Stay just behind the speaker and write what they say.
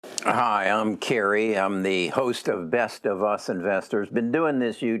Hi, I'm Kerry. I'm the host of Best of Us Investors. Been doing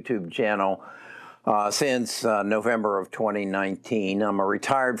this YouTube channel since November of 2019. I'm a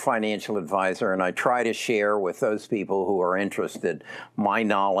retired financial advisor, and I try to share with those people who are interested my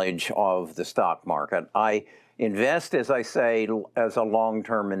knowledge of the stock market. I invest, as I say, as a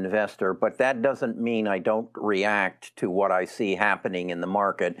long-term investor, but that doesn't mean I don't react to what I see happening in the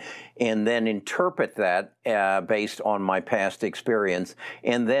market and then interpret that based on my past experience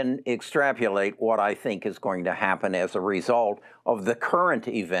and then extrapolate what I think is going to happen as a result of the current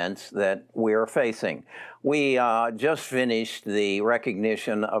events that we're facing. We just finished the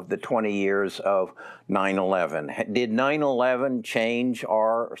recognition of the 20 years of 9/11. Did 9/11 change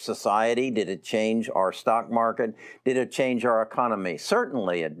our society? Did it change our stock market? Did it change our economy?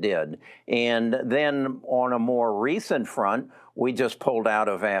 Certainly it did. And then on a more recent front, we just pulled out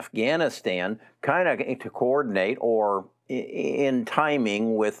of Afghanistan kind of to coordinate or in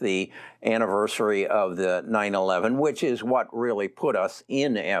timing with the anniversary of the 9/11, which is what really put us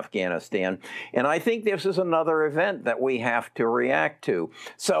in Afghanistan. And I think this is another event that we have to react to.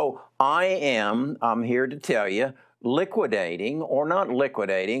 So I'm here to tell you, liquidating, or not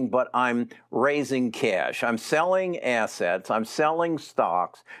liquidating, but I'm raising cash. I'm selling assets. I'm selling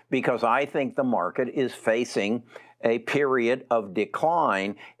stocks because I think the market is facing a period of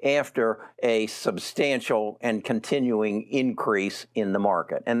decline after a substantial and continuing increase in the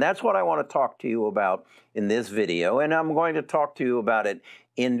market. And that's what I want to talk to you about in this video. And I'm going to talk to you about it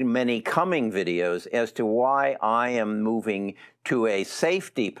in many coming videos as to why I am moving to a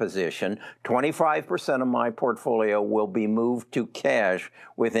safety position. 25% of my portfolio will be moved to cash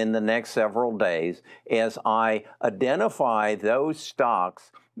within the next several days as I identify those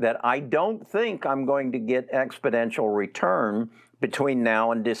stocks that I don't think I'm going to get exponential return between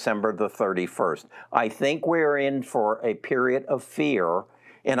now and December the 31st. I think we're in for a period of fear,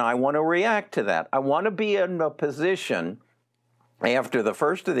 and I want to react to that. I want to be in a position after the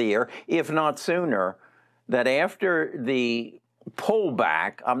first of the year, if not sooner, that after the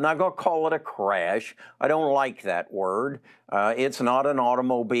pullback, I'm not going to call it a crash. I don't like that word. It's not an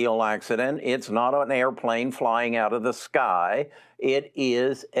automobile accident. It's not an airplane flying out of the sky. It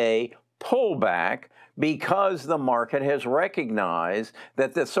is a pullback because the market has recognized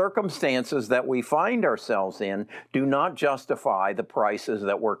that the circumstances that we find ourselves in do not justify the prices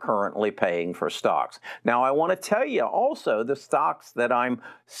that we're currently paying for stocks. Now, I want to tell you also the stocks that I'm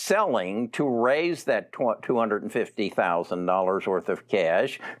selling to raise that $250,000 worth of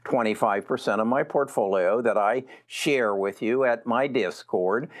cash, 25% of my portfolio that I share with you at my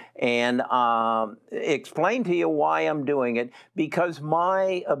Discord, and explain to you why I'm doing it, because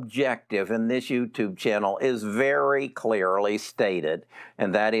my objective in this YouTube channel is very clearly stated,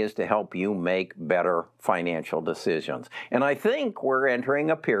 and that is to help you make better financial decisions. And I think we're entering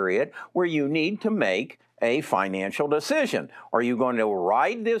a period where you need to make a financial decision. Are you going to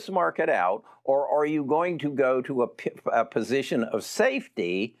ride this market out, or are you going to go to a position of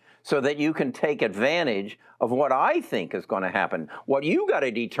safety so that you can take advantage of what I think is going to happen? What you got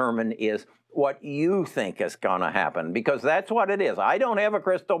to determine is what you think is going to happen, because that's what it is. I don't have a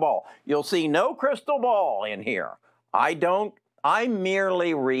crystal ball. You'll see no crystal ball in here. I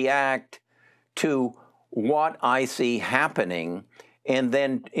merely react to what I see happening and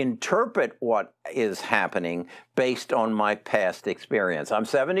then interpret what is happening based on my past experience. I'm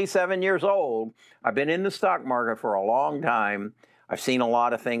 77 years old. I've been in the stock market for a long time. I've seen a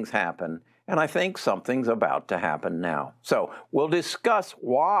lot of things happen, and I think something's about to happen now. So we'll discuss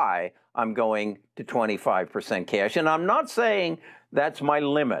why I'm going to 25% cash, and I'm not saying that's my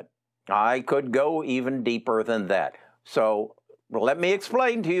limit. I could go even deeper than that. So let me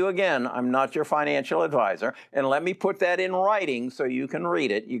explain to you again, I'm not your financial advisor, and let me put that in writing so you can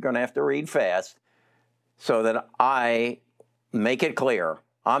read it. You're going to have to read fast so that I make it clear.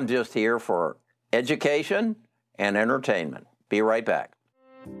 I'm just here for education and entertainment. Be right back.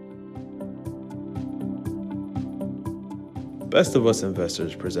 Best of Us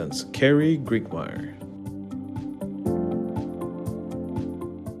Investors presents Kerry Griegmeier.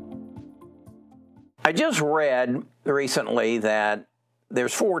 I just read recently that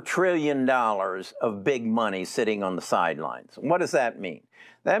there's $4 trillion of big money sitting on the sidelines. What does that mean?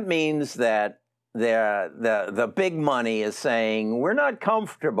 That means that the big money is saying, we're not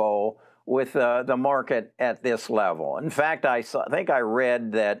comfortable with the market at this level. In fact, I think I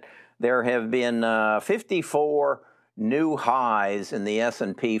read that there have been 54 new highs in the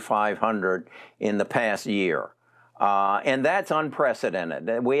S&P 500 in the past year. And that's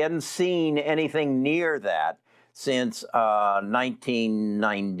unprecedented. We hadn't seen anything near that since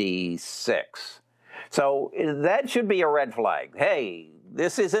 1996. So that should be a red flag. Hey,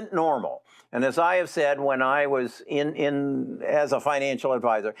 This isn't normal. And as I have said when I was in as a financial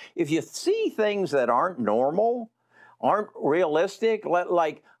advisor, if you see things that aren't normal, aren't realistic,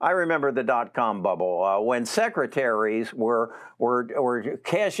 like I remember the dot-com bubble when secretaries were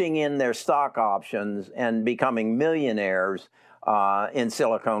cashing in their stock options and becoming millionaires in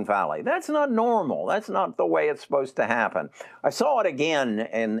Silicon Valley. That's not normal. That's not the way it's supposed to happen. I saw it again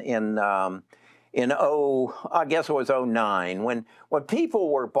I guess it was '09, when people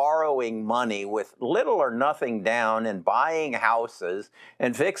were borrowing money with little or nothing down and buying houses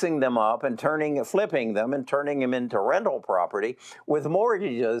and fixing them up and flipping them and turning them into rental property with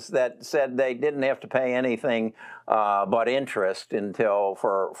mortgages that said they didn't have to pay anything but interest until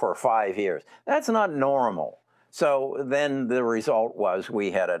for 5 years. That's not normal. So then the result was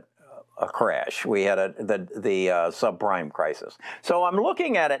we had a crash. We had the subprime crisis. So I'm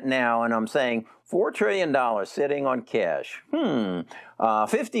looking at it now and I'm saying $4 trillion sitting on cash.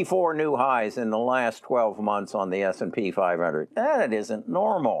 54 new highs in the last 12 months on the S&P 500. That isn't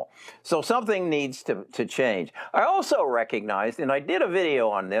normal. So something needs to change. I also recognized, and I did a video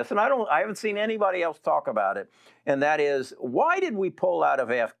on this, and I haven't seen anybody else talk about it, and that is, why did we pull out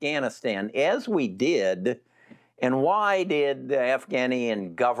of Afghanistan as we did, and why did the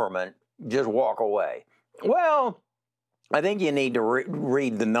Afghani government just walk away? Well, I think you need to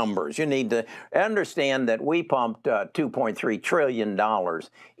read the numbers. You need to understand that we pumped $2.3 trillion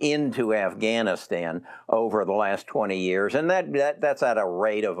into Afghanistan over the last 20 years, and that's at a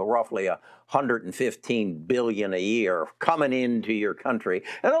rate of roughly $115 billion a year coming into your country.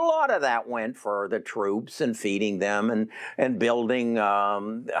 And a lot of that went for the troops and feeding them and building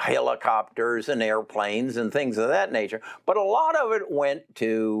helicopters and airplanes and things of that nature. But a lot of it went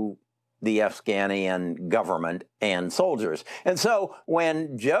to the Afghani government and soldiers. And so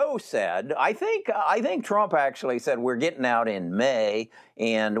when Joe said, I think Trump actually said, we're getting out in May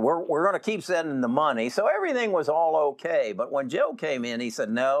and we're going to keep sending the money. So everything was all okay. But when Joe came in, he said,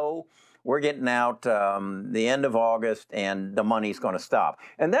 no, we're getting out the end of August and the money's going to stop.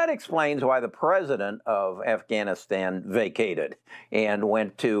 And that explains why the president of Afghanistan vacated and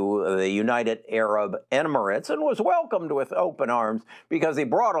went to the United Arab Emirates and was welcomed with open arms because he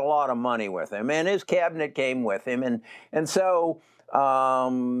brought a lot of money with him and his cabinet came with him. And so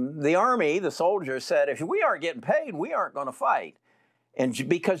the army, the soldiers said, if we aren't getting paid, we aren't going to fight. And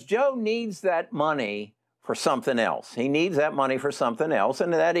because Joe needs that money for something else. He needs that money for something else,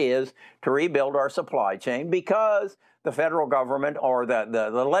 and that is to rebuild our supply chain because the federal government or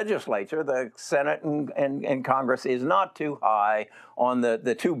the legislature, the Senate and Congress, is not too high on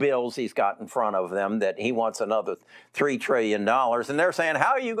the two bills he's got in front of them that he wants another $3 trillion. And they're saying,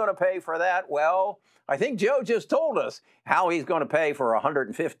 how are you going to pay for that? Well, I think Joe just told us how he's going to pay for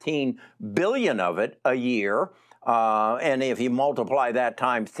 $115 billion of it a year. And if you multiply that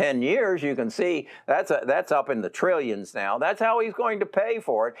times 10 years, you can see that's up in the trillions now. That's how he's going to pay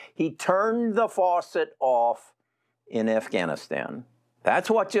for it. He turned the faucet off in Afghanistan. That's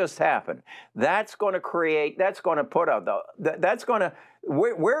what just happened. That's going to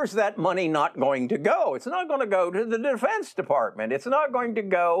where's that money not going to go? It's not going to go to the Defense Department. It's not going to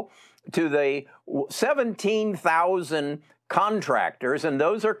go to the 17,000 contractors, and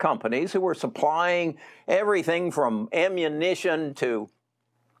those are companies who are supplying everything from ammunition to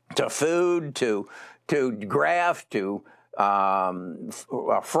food to graft to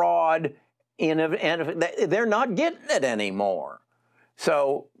fraud, and they're not getting it anymore.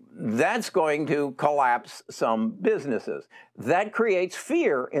 So that's going to collapse some businesses. That creates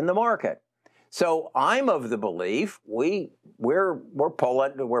fear in the market. So I'm of the belief we're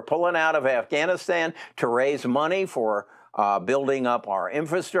pulling out of Afghanistan to raise money for building up our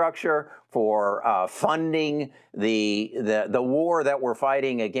infrastructure, for funding the war that we're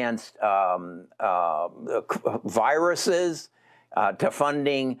fighting against viruses, to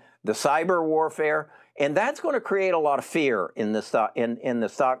funding the cyber warfare, and that's going to create a lot of fear in the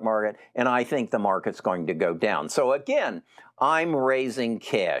stock market, and I think the market's going to go down. So again, I'm raising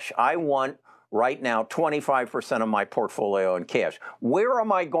cash. I want right now 25% of my portfolio in cash. Where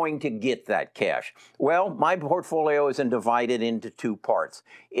am I going to get that cash? Well, my portfolio is divided into two parts.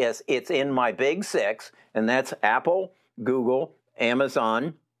 It's in my big six, and that's Apple, Google,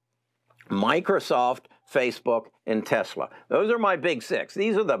 Amazon, Microsoft, Facebook, and Tesla. Those are my big six.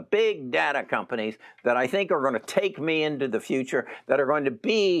 These are the big data companies that I think are going to take me into the future, that are going to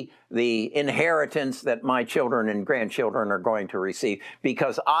be the inheritance that my children and grandchildren are going to receive,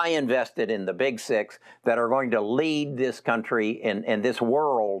 because I invested in the big six that are going to lead this country and this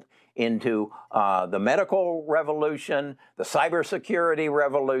world into the medical revolution, the cybersecurity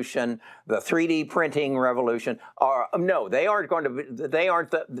revolution, the 3D printing revolution. No, they aren't going to be, they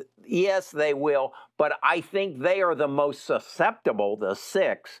aren't the, yes, they will, but I think they are the most susceptible, the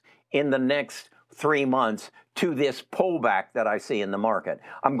six, in the next 3 months to this pullback that I see in the market.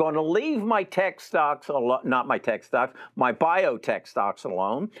 I'm going to leave my tech stocks, not my tech stocks, my biotech stocks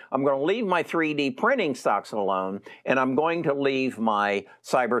alone. I'm going to leave my 3D printing stocks alone, and I'm going to leave my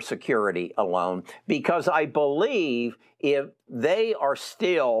cybersecurity alone, because I believe if they are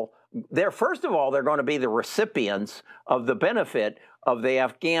still, first of all, they're going to be the recipients of the benefit of the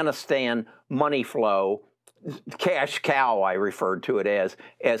Afghanistan money flow, cash cow, I referred to it as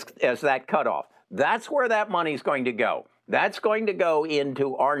that cutoff. That's where that money's going to go. That's going to go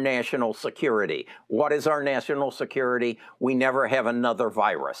into our national security. What is our national security? We never have another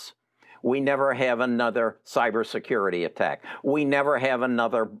virus. We never have another cybersecurity attack. We never have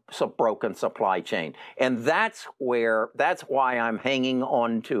another broken supply chain. And that's why I'm hanging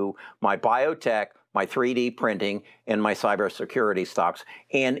on to my biotech, my 3D printing, and my cybersecurity stocks.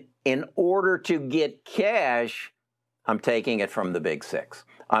 And in order to get cash, I'm taking it from the big six.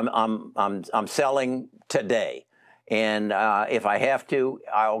 I'm selling today, and if I have to,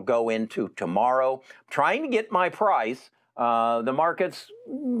 I'll go into tomorrow, trying to get my price. The market's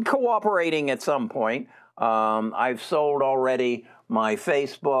cooperating at some point. I've sold already my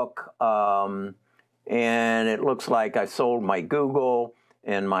Facebook, and it looks like I sold my Google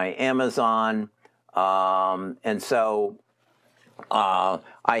and my Amazon, and so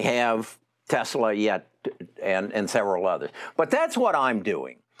I have Tesla yet, and several others. But that's what I'm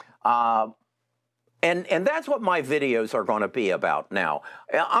doing. And that's what my videos are going to be about now.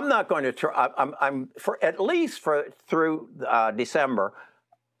 I'm not going to try, I'm for at least through December,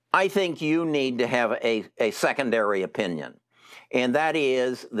 I think you need to have a secondary opinion. And that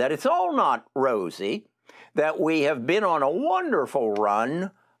is that it's all not rosy, that we have been on a wonderful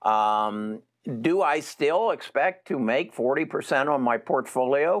run. Do I still expect to make 40% on my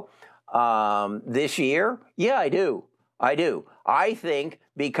portfolio this year? Yeah, I do. I think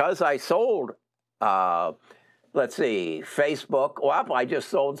because I sold, let's see, Facebook. Well, I just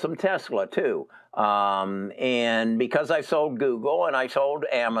sold some Tesla too. And because I sold Google and I sold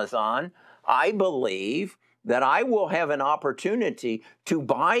Amazon, I believe that I will have an opportunity to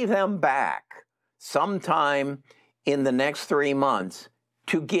buy them back sometime in the next 3 months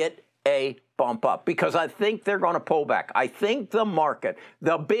to get a bump up, because I think they're going to pull back. I think the market,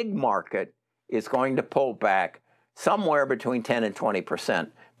 the big market, is going to pull back somewhere between 10 and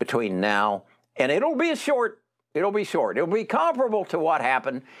 20% between now, and it'll be short. It'll be comparable to what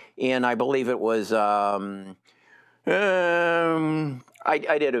happened in, I believe it was, I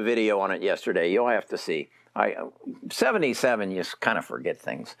did a video on it yesterday. You'll have to see. 77, you kind of forget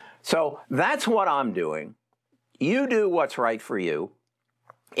things. So that's what I'm doing. You do what's right for you.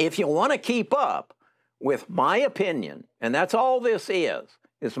 If you want to keep up with my opinion, and that's all this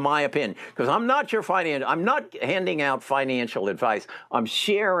is my opinion, because I'm not I'm not handing out financial advice. I'm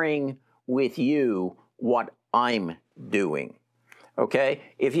sharing with you what I'm doing. Okay?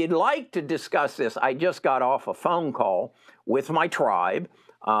 If you'd like to discuss this, I just got off a phone call with my tribe,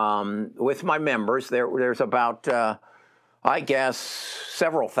 with my members. There's about, I guess,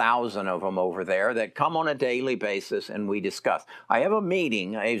 several thousand of them over there that come on a daily basis and we discuss. I have a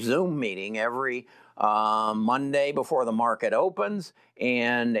meeting, a Zoom meeting every Monday before the market opens,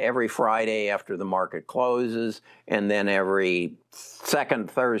 and every Friday after the market closes, and then every second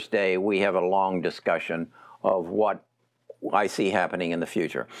Thursday we have a long discussion of what I see happening in the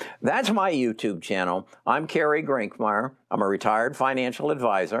future. That's my YouTube channel. I'm Kerry Grinkmeyer. I'm a retired financial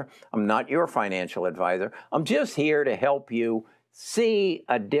advisor. I'm not your financial advisor. I'm just here to help you see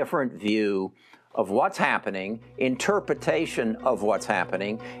a different view of what's happening, interpretation of what's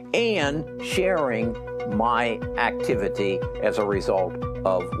happening, and sharing my activity as a result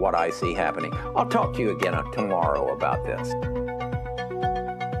of what I see happening. I'll talk to you again tomorrow about this.